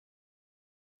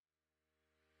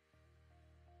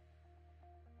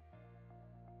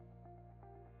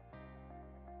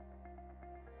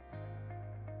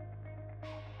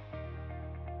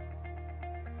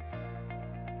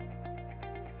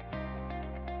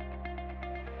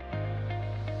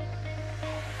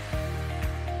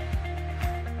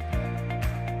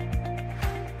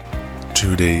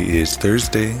Today is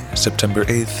Thursday, September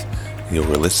 8th. You're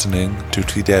listening to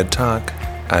T-Dad Talk.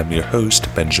 I'm your host,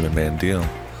 Benjamin Mandiel.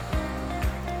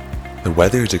 The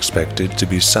weather is expected to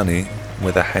be sunny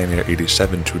with a high near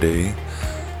 87 today,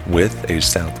 with a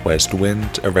southwest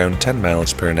wind around 10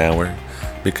 miles per hour,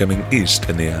 becoming east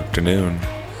in the afternoon.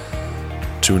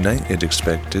 Tonight is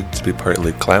expected to be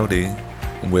partly cloudy,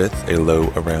 with a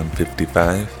low around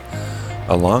 55,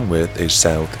 along with a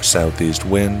south-southeast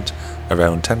wind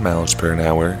around 10 miles per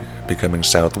hour, becoming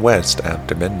southwest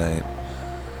after midnight.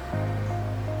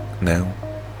 Now,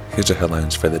 here's the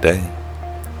headlines for the day.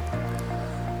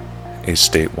 A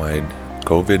statewide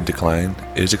COVID decline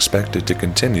is expected to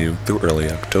continue through early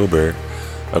October,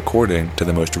 according to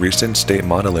the most recent state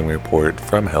modeling report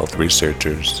from health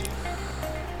researchers.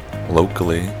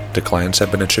 Locally, declines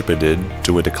have been attributed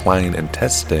to a decline in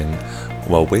testing,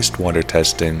 while wastewater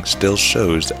testing still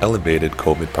shows elevated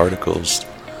COVID particles.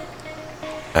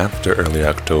 After early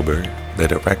October, the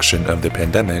direction of the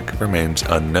pandemic remains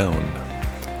unknown.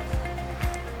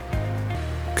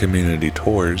 Community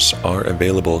tours are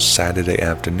available Saturday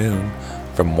afternoon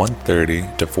from 1:30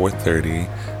 to 4:30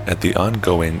 at the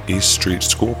ongoing East Street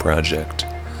School project.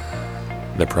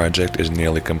 The project is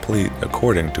nearly complete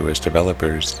according to its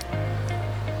developers.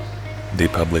 The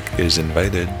public is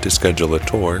invited to schedule a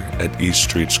tour at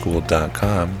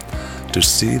eaststreetschool.com to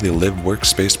see the Live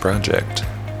Workspace project.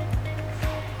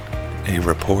 A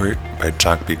report by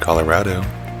Chalkbeat, Colorado,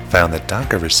 found that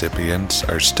DACA recipients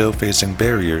are still facing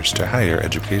barriers to higher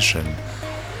education.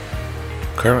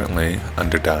 Currently,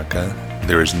 under DACA,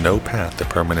 there is no path to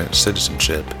permanent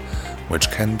citizenship, which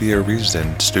can be a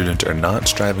reason students are not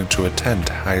striving to attend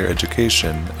higher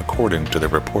education, according to the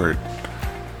report.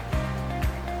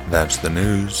 That's the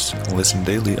news. Listen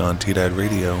daily on T-Dad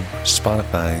Radio,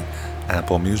 Spotify,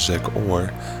 Apple Music, or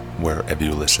wherever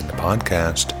you listen to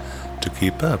podcasts to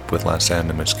keep up with Los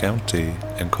Animas County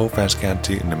and Colfax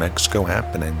County, New Mexico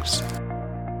happenings.